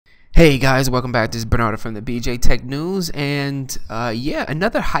Hey guys, welcome back. This is Bernardo from the BJTechNews, and yeah,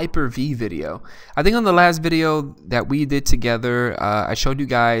 another Hyper-V video. I think on the last video that we did together, I showed you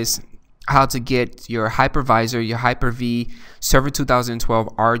guys how to get your hypervisor, your Hyper-V Server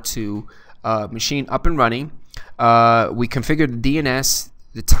 2012 R2 machine up and running. We configured the DNS,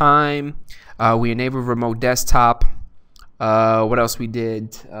 the time, we enabled remote desktop. What else we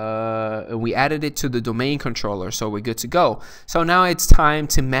did? We added it to the domain controller, so we're good to go. So now it's time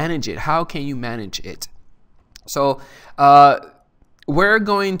to manage it. How can you manage it? So we're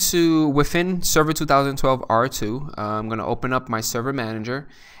going to, within Server 2012 R2, I'm going to open up my server manager,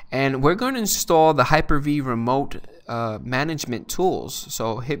 and we're going to install the Hyper-V remote management tools.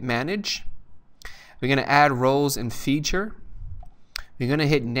 So hit manage. We're going to add roles and feature. We're going to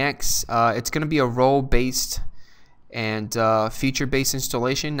hit next. It's going to be a role-based and feature-based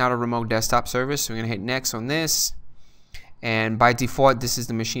installation, not a remote desktop service. So we're gonna hit next on this, and by default this is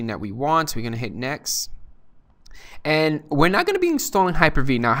the machine that we want, so we're gonna hit next. And we're not gonna be installing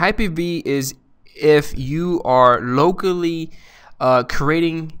Hyper-V. Now Hyper-V is if you are locally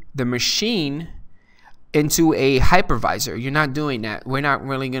creating the machine into a hypervisor. You're not doing that. We're not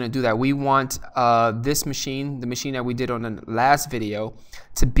really gonna do that. We want this machine, the machine that we did on the last video,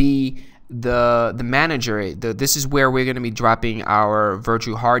 to be the manager. This is where we're going to be dropping our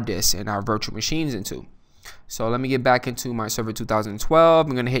virtual hard disk and our virtual machines into. So let me get back into my server 2012.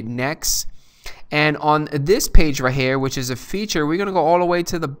 I'm going to hit next, and on this page right here, which is a feature, we're going to go all the way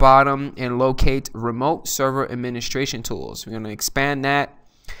to the bottom and locate remote server administration tools. We're going to expand that,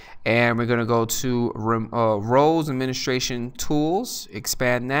 and we're going to go to roles administration tools,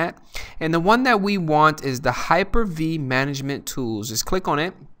 expand that, and the one that we want is the Hyper-V management tools. Just click on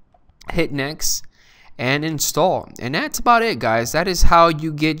it, hit next, and install. And that's about it, guys. That is how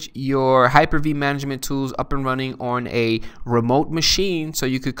you get your Hyper-V management tools up and running on a remote machine, so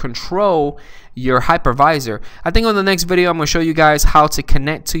you could control your hypervisor. I think on the next video I'm going to show you guys how to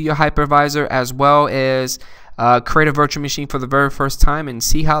connect to your hypervisor, as well as create a virtual machine for the very first time and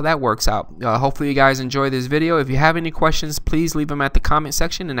see how that works out. Hopefully you guys enjoy this video. If you have any questions, please leave them at the comment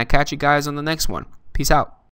section, and I'll catch you guys on the next one. Peace out.